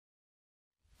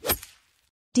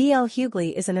D.L.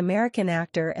 Hughley is an American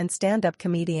actor and stand-up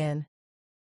comedian.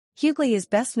 Hughley is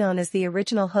best known as the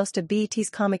original host of BET's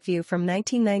ComicView from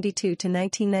 1992 to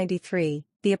 1993,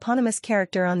 the eponymous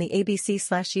character on the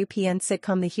ABC/UPN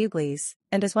sitcom The Hughleys,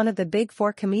 and as one of the big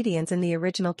four comedians in the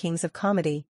original Kings of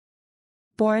Comedy.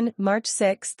 Born March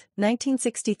 6,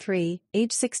 1963,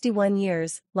 age 61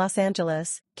 years, Los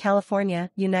Angeles,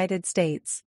 California, United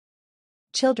States.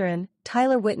 Children,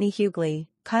 Tyler Whitney Hughley,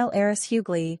 Kyle Eris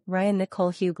Hughley, Ryan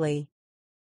Nicole Hughley.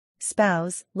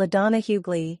 Spouse, LaDonna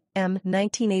Hughley, M.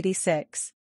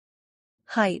 1986.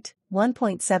 Height,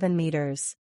 1.7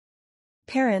 meters.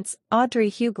 Parents,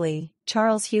 Audrey Hughley,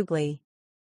 Charles Hughley.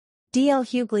 D.L.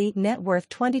 Hughley net worth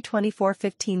 2024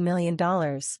 $15 million.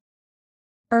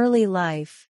 Early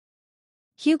life.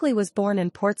 Hughley was born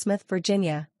in Portsmouth,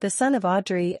 Virginia, the son of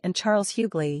Audrey and Charles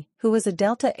Hughley, who was a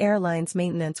Delta Airlines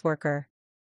maintenance worker.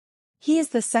 He is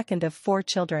the second of four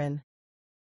children.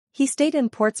 He stayed in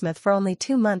Portsmouth for only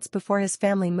 2 months before his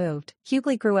family moved.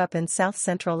 Hughley grew up in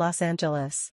south-central Los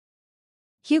Angeles.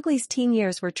 Hughley's teen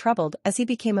years were troubled as he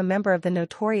became a member of the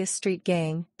notorious street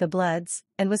gang, the Bloods,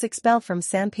 and was expelled from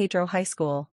San Pedro High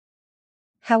School.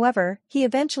 However, he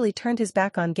eventually turned his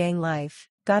back on gang life,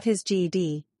 got his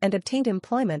GED, and obtained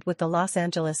employment with the Los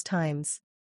Angeles Times.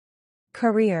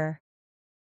 Career.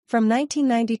 From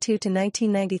 1992 to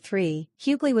 1993,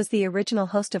 Hughley was the original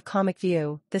host of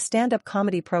ComicView, the stand-up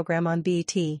comedy program on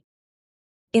BET. In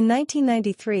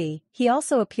 1993, he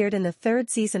also appeared in the third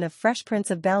season of Fresh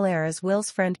Prince of Bel-Air as Will's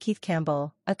friend Keith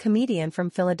Campbell, a comedian from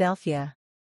Philadelphia.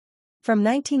 From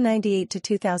 1998 to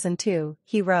 2002,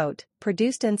 he wrote,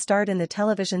 produced and starred in the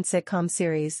television sitcom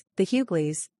series, The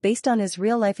Hughleys, based on his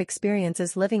real-life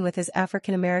experiences living with his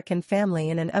African-American family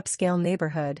in an upscale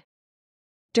neighborhood.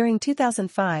 During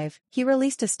 2005, he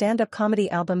released a stand-up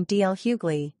comedy album D.L.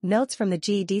 Hughley, Notes from the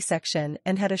GED section,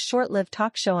 and had a short-lived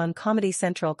talk show on Comedy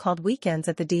Central called Weekends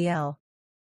at the DL.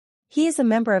 He is a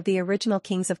member of the original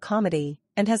Kings of Comedy,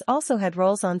 and has also had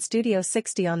roles on Studio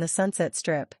 60 on the Sunset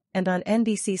Strip, and on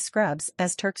NBC's Scrubs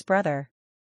as Turk's brother.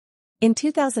 In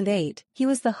 2008, he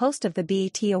was the host of the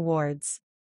BET Awards.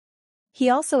 He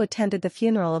also attended the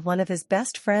funeral of one of his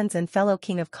best friends and fellow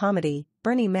king of comedy,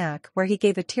 Bernie Mac, where he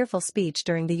gave a tearful speech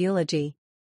during the eulogy.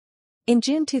 In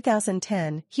June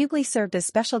 2010, Hughley served as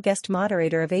special guest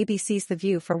moderator of ABC's The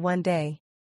View for one day.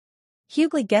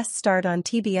 Hughley guest starred on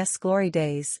TBS Glory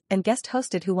Days, and guest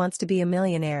hosted Who Wants to Be a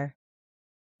Millionaire.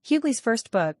 Hughley's first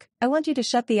book, I Want You to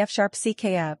Shut the F***ck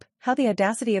Up, How the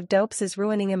Audacity of Dopes is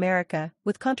Ruining America,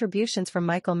 with contributions from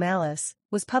Michael Malice,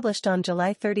 was published on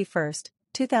July 31,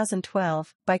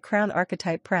 2012, by Crown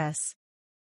Archetype Press.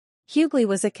 Hughley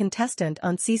was a contestant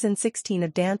on season 16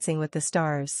 of Dancing with the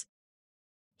Stars.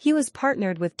 He was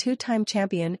partnered with two-time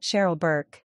champion Cheryl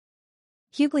Burke.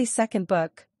 Hughley's second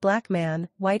book, Black Man,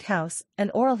 White House,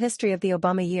 An Oral History of the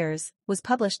Obama Years, was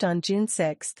published on June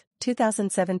 6,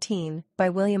 2017, by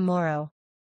William Morrow.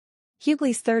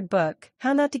 Hughley's third book,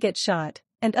 How Not to Get Shot,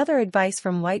 and Other Advice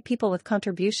from White People with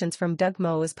contributions from Doug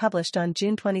Moe was published on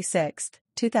June 26,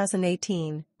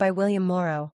 2018, by William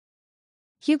Morrow.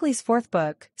 Hughley's fourth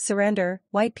book, Surrender,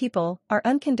 White People, Are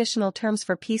Unconditional Terms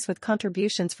for Peace with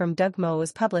contributions from Doug Moe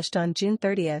was published on June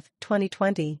 30,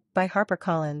 2020, by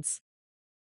HarperCollins.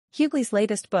 Hughley's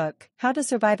latest book, How to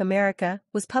Survive America,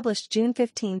 was published June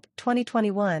 15,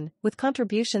 2021, with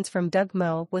contributions from Doug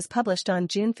Moe was published on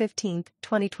June 15,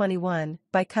 2021,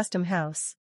 by Custom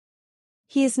House.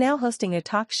 He is now hosting a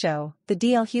talk show, The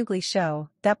D.L. Hughley Show,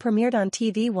 that premiered on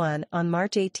TV One on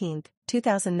March 18,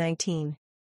 2019.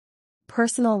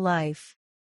 Personal life.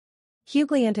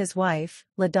 Hughley and his wife,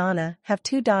 LaDonna, have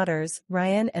 2 daughters,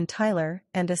 Ryan and Tyler,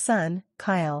 and a son,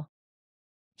 Kyle.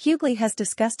 Hughley has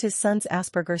discussed his son's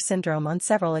Asperger's syndrome on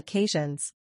several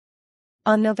occasions.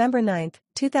 On November 9,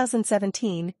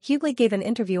 2017, Hughley gave an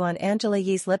interview on Angela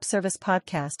Yee's Lip Service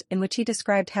podcast in which he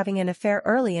described having an affair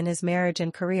early in his marriage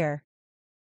and career.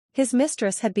 His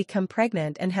mistress had become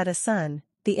pregnant and had a son.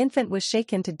 The infant was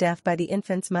shaken to death by the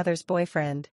infant's mother's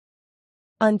boyfriend.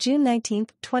 On June 19,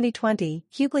 2020,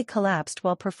 Hughley collapsed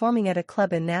while performing at a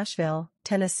club in Nashville,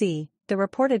 Tennessee. The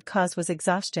reported cause was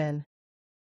exhaustion.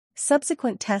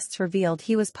 Subsequent tests revealed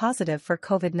he was positive for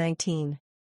COVID-19.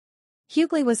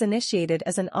 Hughley was initiated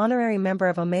as an honorary member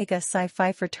of Omega Psi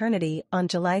Phi fraternity on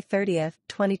July 30,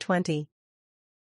 2020.